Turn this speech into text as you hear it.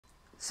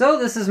So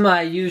this is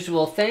my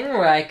usual thing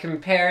where I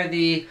compare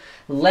the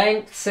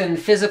lengths and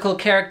physical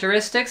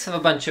characteristics of a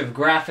bunch of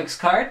graphics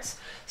cards.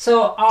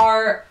 So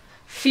our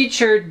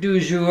feature du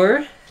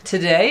jour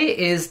today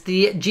is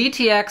the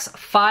GTX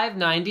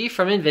 590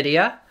 from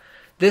NVIDIA.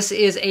 This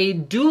is a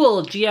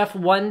dual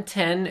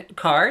GF110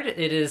 card.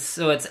 It's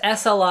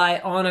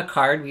SLI on a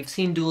card. We've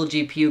seen dual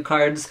GPU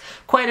cards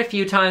quite a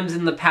few times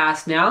in the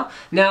past now.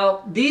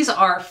 Now, these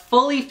are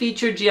fully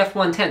featured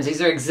GF110s.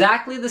 These are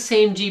exactly the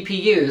same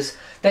GPUs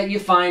that you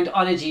find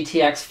on a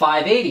GTX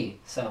 580.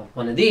 So,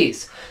 one of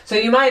these. So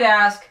you might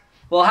ask,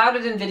 well, how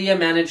did NVIDIA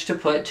manage to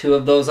put two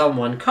of those on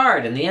one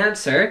card? And the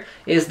answer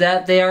is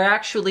that they are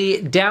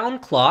actually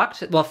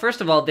downclocked. Well, first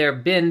of all, they're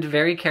binned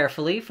very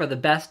carefully for the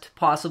best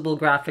possible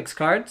graphics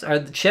cards, or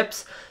the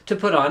chips, to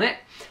put on it.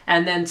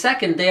 And then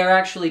second, they are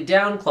actually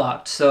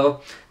downclocked.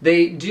 So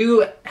they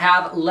do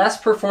have less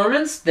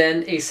performance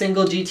than a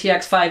single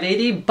GTX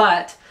 580,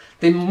 but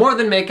they more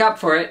than make up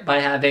for it by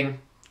having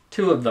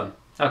two of them.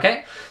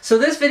 Okay? So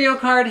this video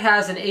card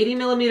has an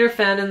 80mm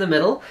fan in the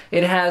middle.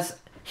 It has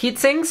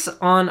heatsinks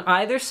on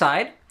either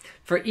side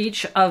for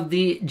each of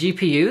the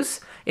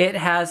GPUs. It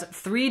has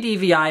 3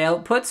 DVI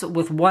outputs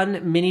with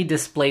 1 mini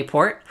display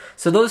port.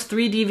 So those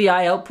 3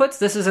 DVI outputs,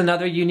 this is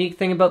another unique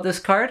thing about this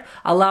card,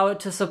 allow it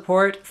to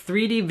support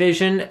 3D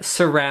Vision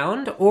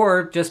surround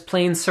or just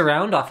plain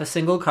surround off a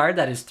single card.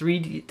 That is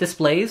 3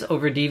 displays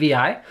over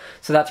DVI.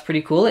 So that's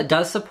pretty cool. It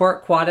does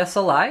support quad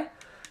SLI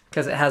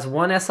because it has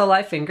 1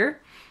 SLI finger.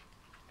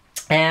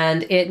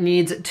 And it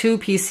needs 2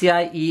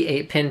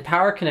 PCIe 8-pin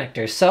power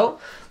connectors. So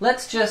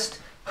let's just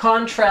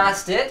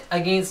contrast it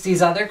against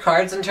these other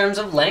cards in terms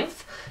of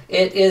length.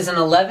 It is an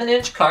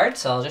 11-inch card,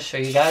 so I'll just show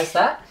you guys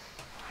that.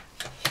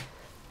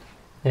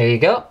 There you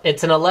go.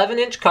 It's an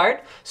 11-inch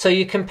card. So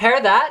you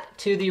compare that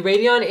to the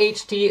Radeon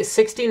HD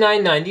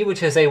 6990,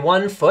 which is a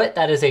 1 foot,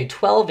 that is a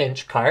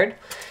 12-inch card,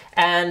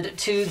 and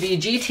to the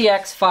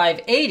GTX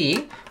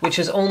 580, which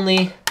is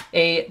only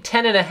a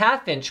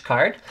 10.5-inch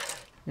card.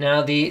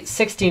 Now the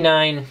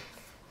 69,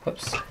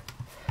 whoops,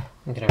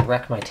 I'm gonna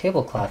wreck my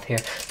tablecloth here.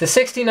 The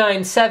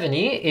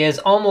 6970 is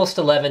almost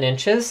 11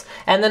 inches,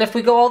 and then if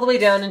we go all the way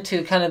down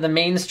into kind of the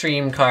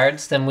mainstream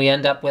cards, then we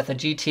end up with a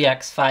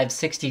GTX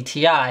 560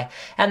 Ti,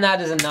 and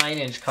that is a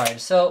 9-inch card.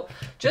 So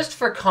just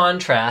for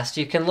contrast,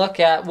 you can look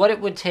at what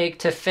it would take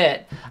to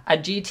fit a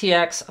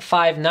GTX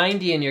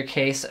 590 in your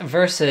case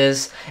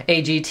versus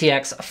a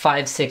GTX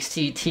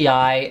 560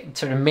 Ti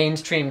sort of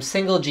mainstream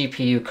single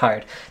GPU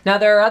card. Now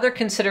there are other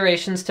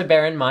considerations to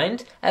bear in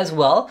mind as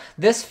well.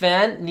 This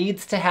fan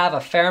needs to have a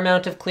fair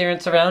amount of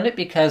clearance around it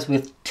because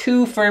with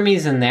 2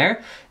 Fermis in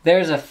there,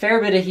 there's a fair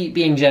bit of heat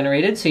being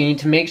generated, so you need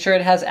to make sure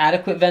it has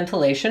adequate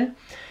ventilation.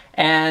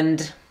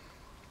 And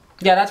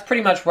yeah, that's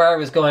pretty much where I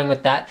was going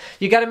with that.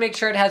 You got to make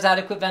sure it has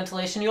adequate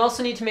ventilation. You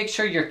also need to make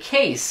sure your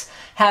case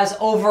has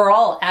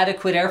overall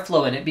adequate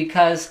airflow in it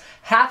because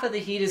half of the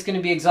heat is going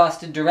to be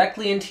exhausted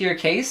directly into your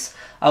case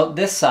out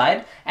this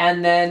side,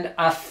 and then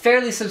a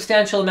fairly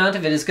substantial amount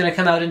of it is going to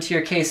come out into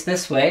your case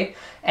this way,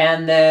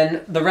 and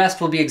then the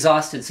rest will be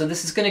exhausted. So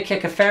this is going to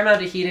kick a fair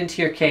amount of heat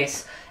into your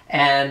case,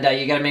 and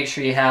you got to make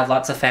sure you have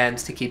lots of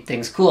fans to keep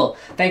things cool.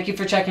 Thank you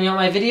for checking out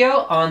my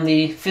video on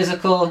the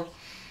physical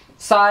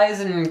size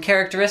and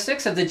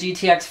characteristics of the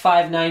GTX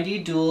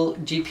 590 dual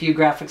GPU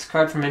graphics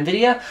card from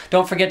NVIDIA.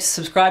 Don't forget to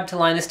subscribe to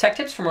Linus Tech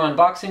Tips for more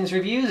unboxings,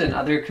 reviews, and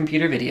other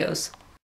computer videos.